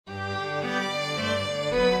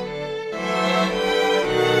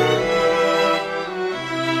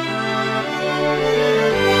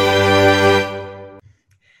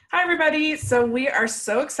everybody. So we are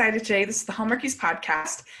so excited today. This is the Hallmarkies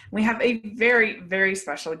podcast. We have a very, very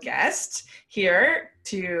special guest here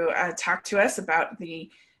to talk to us about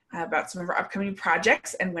about some of our upcoming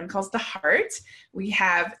projects and When Calls the Heart. We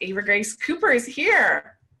have Ava Grace Cooper is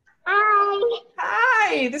here. Hi.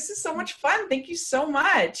 Hi. This is so much fun. Thank you so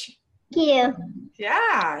much. Thank you.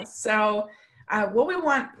 Yeah. So what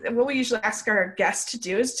we usually ask our guests to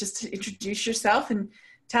do is just to introduce yourself and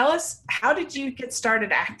tell us, how did you get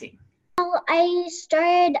started acting? Well, I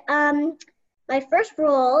started my first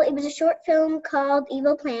role. It was a short film called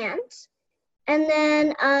Evil Plans. And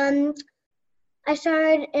then I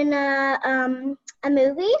started in a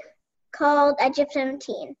movie called Edge of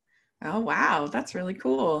 17. Oh, wow. That's really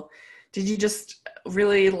cool. Did you just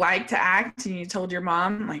really like to act and you told your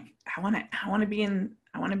mom, like, I want to be in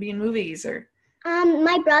movies? Or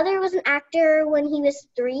my brother was an actor when he was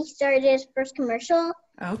 3. He started his first commercial.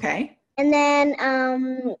 Okay. And then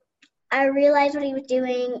I realized what he was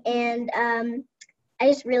doing, and I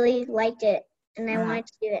just really liked it, and I wanted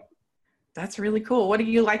to do it. That's really cool. What do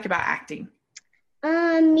you like about acting?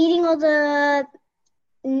 Meeting all the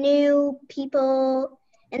new people,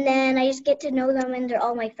 and then I just get to know them, and they're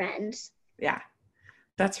all my friends. Yeah,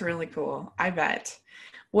 that's really cool. I bet.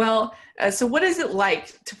 Well, so what is it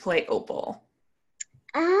like to play Opal?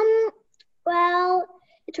 Well,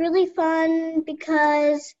 it's really fun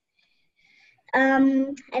because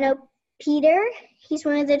I know Peter, he's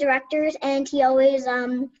one of the directors, and he always,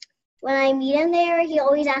 when I meet him there, he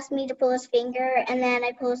always asks me to pull his finger, and then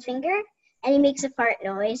I pull his finger, and he makes a fart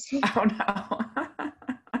noise. Oh, no.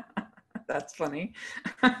 That's funny.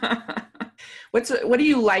 What do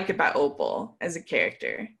you like about Opal as a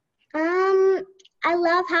character? I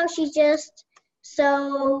love how she's just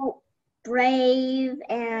so brave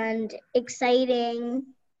and exciting.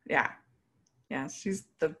 Yeah, she's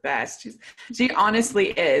the best. She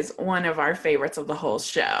honestly is one of our favorites of the whole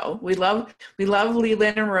show. We love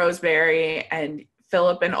Leland and Rosemary and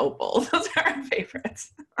Philip and Opal. Those are our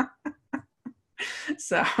favorites.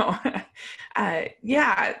 So,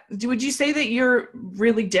 yeah. Would you say that you're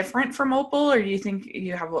really different from Opal, or do you think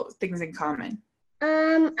you have things in common?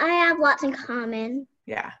 I have lots in common.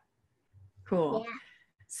 Yeah. Cool. Yeah.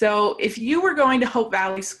 So if you were going to Hope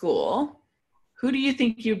Valley School, who do you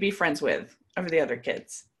think you'd be friends with over the other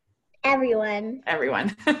kids? Everyone.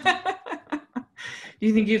 Do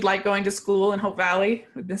you think you'd like going to school in Hope Valley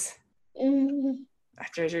with this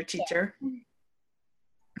after your teacher?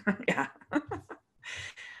 Yeah.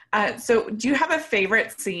 So do you have a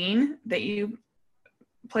favorite scene that you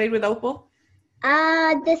played with Opal?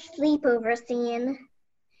 The sleepover scene.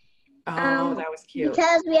 Oh, that was cute.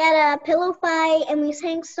 Because we had a pillow fight and we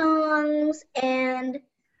sang songs and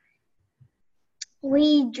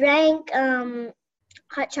we drank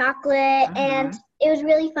hot chocolate, and it was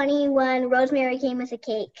really funny when Rosemary came with a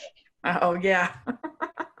cake. Oh, yeah.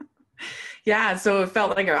 Yeah, so it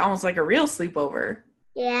felt like almost like a real sleepover.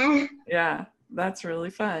 Yeah. Yeah, that's really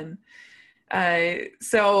fun.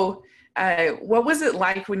 So what was it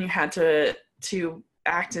like when you had to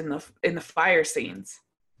act in the fire scenes?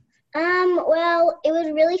 Well, it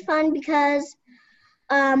was really fun because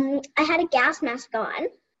I had a gas mask on,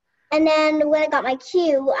 and then when I got my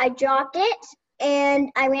cue, I dropped it and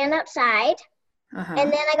I ran outside, and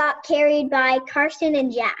then I got carried by Carson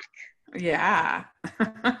and Jack. Yeah.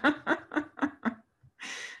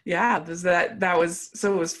 Yeah, that was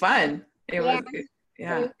so it was fun. Yeah.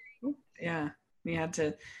 You had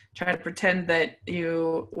to try to pretend that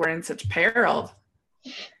you were in such peril.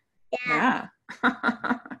 Yeah.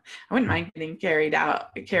 I wouldn't mind getting carried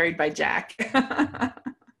by Jack.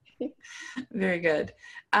 Very good.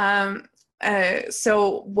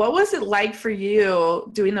 So what was it like for you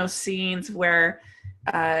doing those scenes where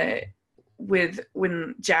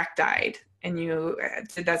when Jack died and you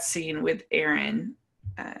did that scene with Aaron?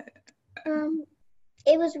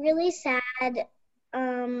 It was really sad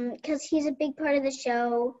because he's a big part of the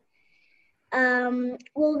show.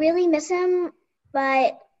 We'll really miss him,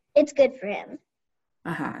 but it's good for him.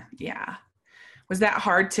 Yeah. Was that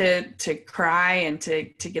hard to cry and to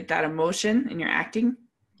get that emotion in your acting?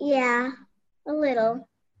 Yeah, a little.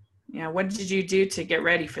 Yeah. What did you do to get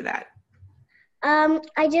ready for that?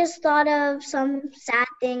 I just thought of some sad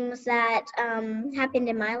things that happened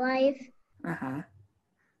in my life.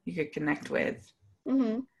 You could connect with.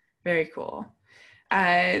 Very cool.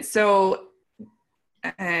 So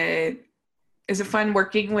is it fun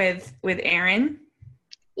working with Erin?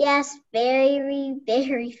 Yes, very,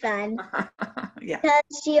 very fun. Yeah. Because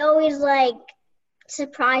she always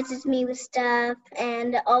surprises me with stuff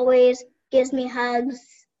and always gives me hugs.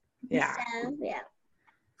 Yeah. Yeah.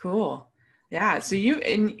 Cool. Yeah. So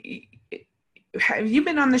have you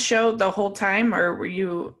been on the show the whole time, or were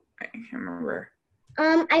you? I can't remember.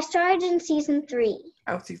 I started in season 3.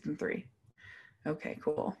 Oh, season 3. Okay,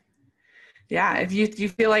 cool. Yeah, if you do you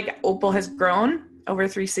feel like Opal has grown over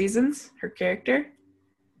 3 seasons, her character?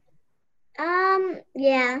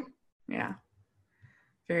 Yeah. Yeah,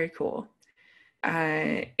 very cool.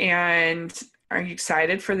 And are you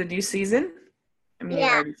excited for the new season? I mean,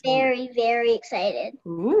 Yeah, very, very excited.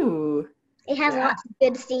 Ooh. It has lots of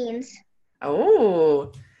good scenes.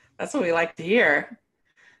 Oh, that's what we like to hear.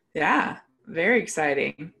 Yeah, very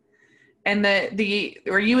exciting. And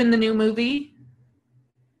were you in the new movie?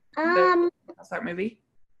 What's that movie?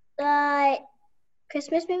 The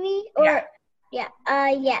Christmas movie? Or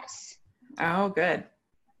yes. Oh, good.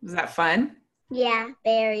 Was that fun? Yeah,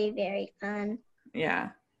 very, very fun.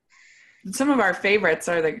 Yeah. Some of our favorites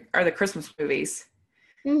are the Christmas movies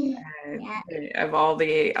of all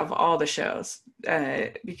the shows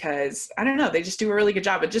because I don't know, they just do a really good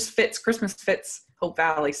job. It just fits Christmas fits Hope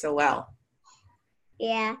Valley so well.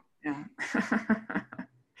 Yeah. Yeah.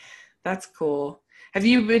 That's cool. Have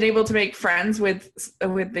you been able to make friends with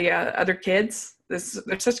the other kids?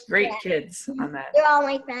 They're such great kids on that. They're all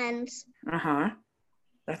my friends.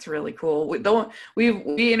 That's really cool.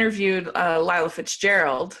 We interviewed Lila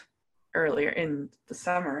Fitzgerald earlier in the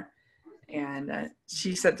summer, and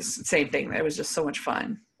she said the same thing. That it was just so much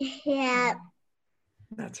fun. Yeah.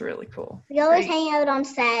 That's really cool. We always hang out on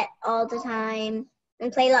set all the time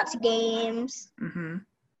and play lots of games. Mm-hmm.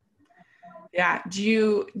 Yeah. Do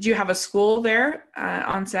you have a school there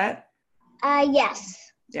on set?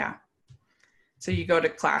 Yes. Yeah. So you go to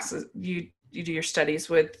classes. You do your studies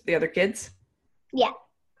with the other kids? Yeah.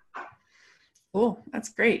 Cool. That's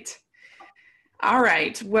great. All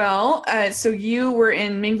right. Well, so you were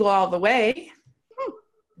in Mingle All the Way.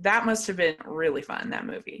 That must have been really fun, that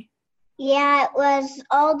movie. Yeah, it was.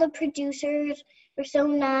 All the producers were so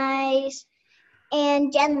nice.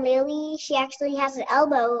 And Jen Lilly, she actually has an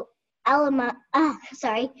album out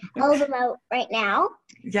right now.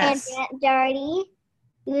 Yes. And Grant Doherty,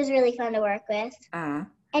 he was really fun to work with. Uh-huh.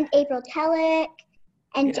 And April Tellick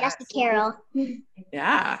and Jessica Carroll.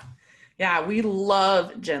 Yeah. Yeah, we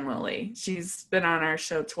love Jen Lilly. She's been on our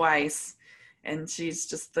show twice, and she's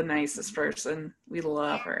just the nicest person. We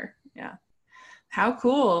love her. Yeah. How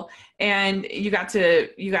cool. And you got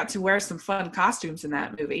to wear some fun costumes in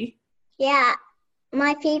that movie. Yeah.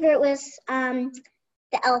 My favorite was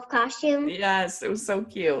the elf costume. Yes, it was so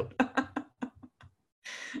cute.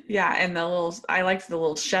 Yeah, and I liked the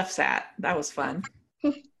little chef's hat. That was fun.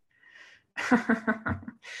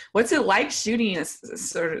 What's it like shooting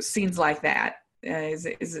sort of scenes like that? Is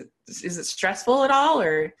it stressful at all,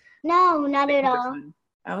 or? No, not at all.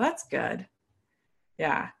 Oh, that's good.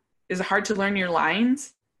 Yeah. Is it hard to learn your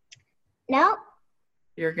lines? No.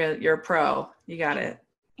 You're good. You're a pro. You got it.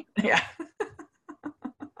 Yeah.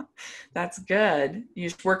 That's good. You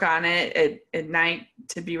just work on it at night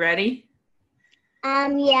to be ready?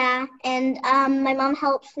 Yeah. And my mom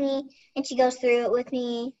helps me and she goes through it with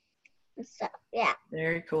me. So, yeah.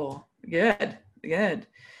 Very cool. Good.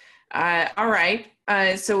 All right.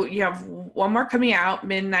 So you have one more coming out,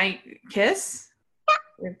 Midnight Kiss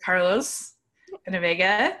with Carlos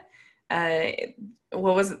Canavega.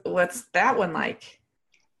 What's that one like?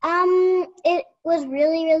 It was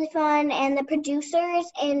really, really fun, and the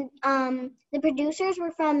producers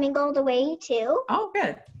were from Mingle All the Way too. Oh,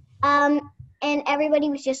 good. And everybody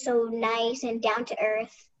was just so nice and down to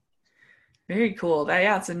earth. Very cool.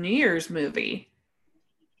 It's a New Year's movie.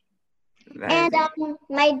 And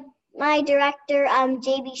my director,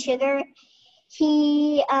 JB Sugar,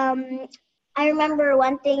 I remember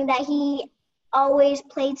one thing that he always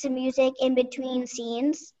played some music in between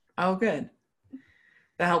scenes. Oh, good.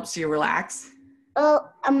 That helps you relax. Oh,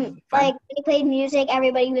 like when he played music,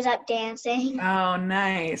 everybody was up dancing. Oh,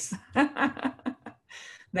 nice.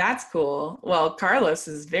 That's cool. Well, Carlos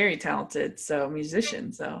is very talented,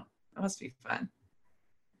 musician, so that must be fun.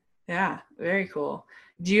 Yeah, very cool.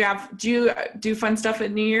 Do you do fun stuff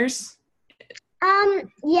at New Year's?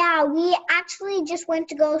 Yeah, we actually just went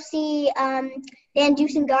to go see Van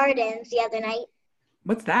Dusen Gardens the other night.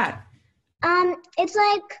 What's that?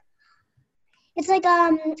 It's like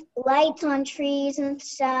lights on trees and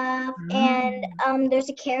stuff, and there's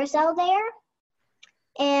a carousel there,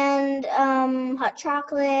 and hot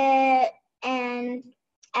chocolate and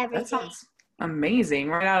everything. That sounds amazing,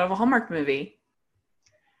 right out of a Hallmark movie.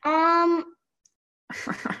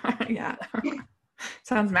 Yeah.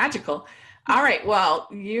 Sounds magical. All right, well,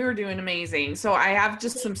 you're doing amazing. So I have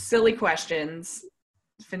just some silly questions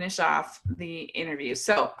to finish off the interview.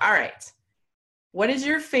 So, all right. What is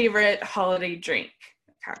your favorite holiday drink?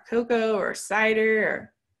 hot cocoa or cider,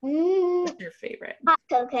 or what's your favorite? Hot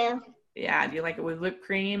cocoa. Yeah, do you like it with whipped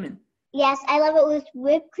cream? And Yes, I love it with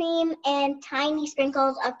whipped cream and tiny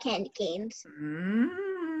sprinkles of candy canes.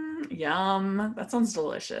 Yum. That sounds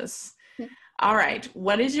delicious. All right.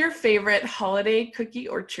 What is your favorite holiday cookie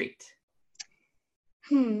or treat?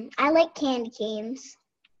 I like candy canes.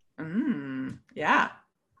 Yeah,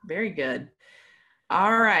 very good.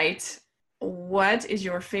 All right. What is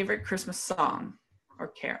your favorite Christmas song or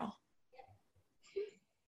carol?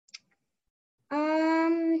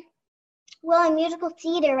 Well, in musical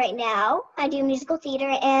theater right now, I do musical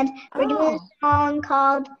theater, and we're doing a song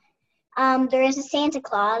called There Is a Santa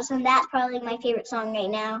Claus, and that's probably my favorite song right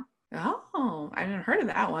now. Oh, I hadn't heard of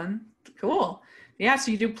that one. Cool. Yeah,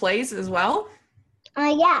 so you do plays as well?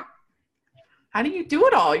 Yeah. How do you do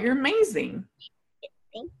it all? You're amazing.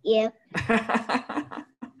 Thank you.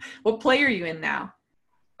 What play are you in now?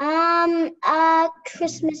 A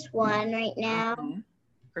Christmas one right now.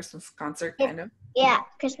 Christmas concert, kind of? Yeah,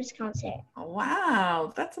 Christmas concert. Oh,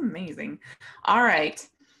 wow, that's amazing. All right.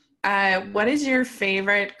 What is your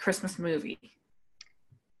favorite Christmas movie?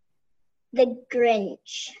 The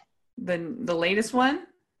Grinch. The latest one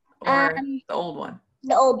or the old one?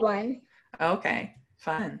 The old one. Okay,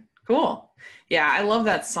 fun. Cool. Yeah, I love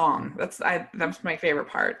that song. That's my favorite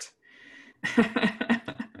part.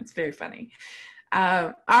 It's very funny.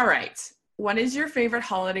 All right. What is your favorite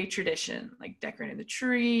holiday tradition? Like decorating the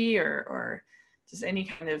tree or just any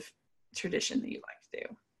kind of tradition that you like to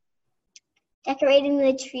do? Decorating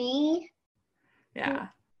the tree. Yeah.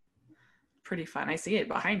 Pretty fun. I see it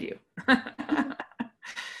behind you.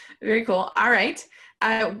 Very cool. All right.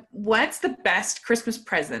 What's the best Christmas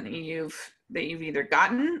present that you've either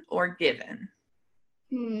gotten or given?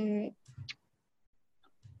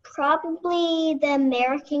 Probably the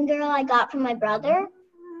American Girl I got from my brother.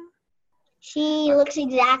 She looks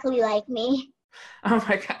exactly like me. Oh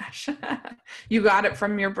my gosh. You got it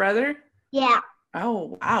from your brother? Yeah.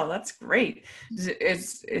 Oh, wow. That's great.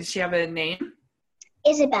 Does she have a name?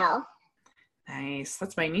 Isabel. Nice.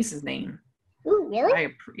 That's my niece's name. Ooh,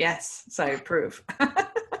 really? Yes. So I approve.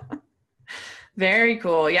 Very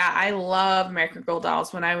cool. Yeah, I love American Girl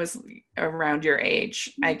dolls. When I was around your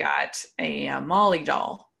age, I got a Molly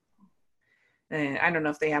doll. And I don't know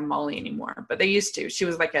if they have Molly anymore, but they used to. She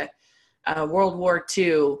was like a World War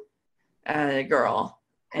II girl.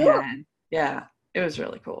 Cool. And yeah, it was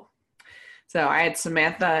really cool. So I had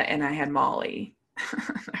Samantha and I had Molly.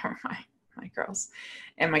 my girls.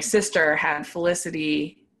 And my sister had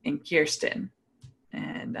Felicity and Kirsten.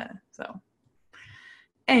 And so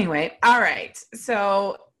anyway, all right.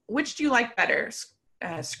 So which do you like better,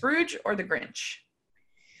 Scrooge or the Grinch?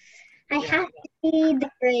 I have to see the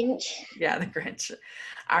Grinch. Yeah, the Grinch.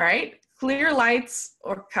 All right. Clear lights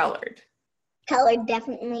or colored? Colored,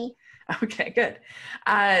 definitely. Okay, good.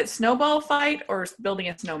 Snowball fight or building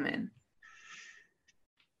a snowman?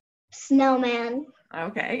 Snowman.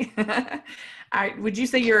 Okay. All right. Would you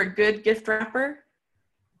say you're a good gift wrapper?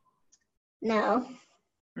 No.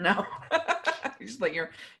 No. You just let your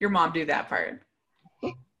mom do that part.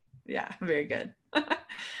 Yeah, very good.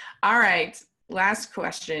 All right. Last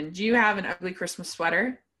question. Do you have an ugly Christmas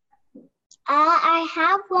sweater? I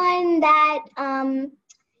have one that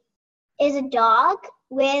is a dog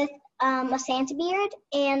with a Santa beard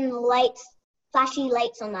and flashy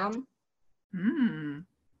lights on them.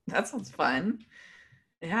 That sounds fun.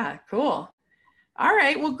 Yeah, cool. All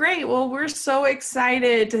right. Well, great. Well, we're so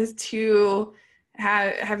excited to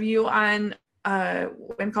have you on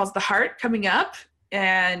When Calls the Heart coming up,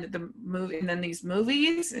 and the movie, and then these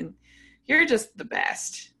movies, and you're just the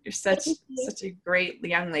best. You're such a great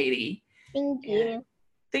young lady. Thank you. And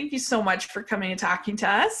thank you so much for coming and talking to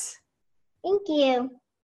us. Thank you.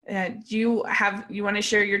 Do you want to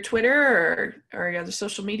share your Twitter or your other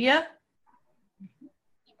social media?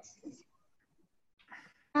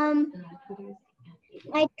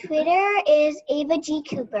 My Twitter is Ava G.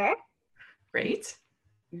 Cooper. Great.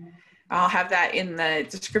 I'll have that in the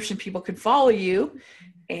description. People can follow you.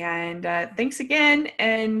 And thanks again.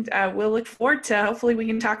 And we'll look forward to, hopefully we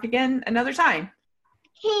can talk again another time.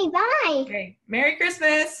 Okay, bye. Okay. Merry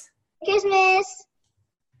Christmas. Christmas.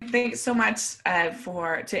 Thanks so much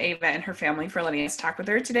to Ava and her family for letting us talk with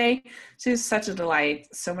her today. She was such a delight,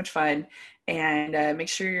 so much fun. And make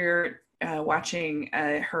sure you're watching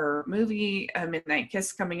her movie, Midnight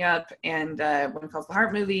Kiss, coming up, and One Calls the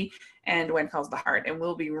Heart movie. and When Calls the Heart. And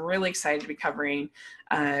we'll be really excited to be covering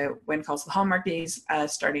When Calls the Hallmarkies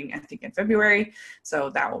starting, I think, in February. So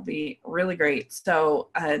that will be really great. So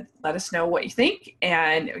let us know what you think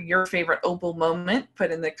and your favorite Opal moment.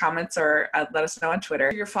 Put in the comments or let us know on Twitter.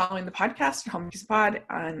 If you're following the podcast, Hallmarkies Pod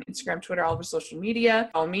on Instagram, Twitter, all over social media.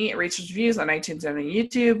 Follow me at Rachel's Reviews on iTunes and on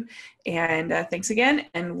YouTube. And thanks again,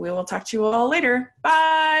 and we will talk to you all later.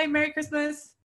 Bye. Merry Christmas.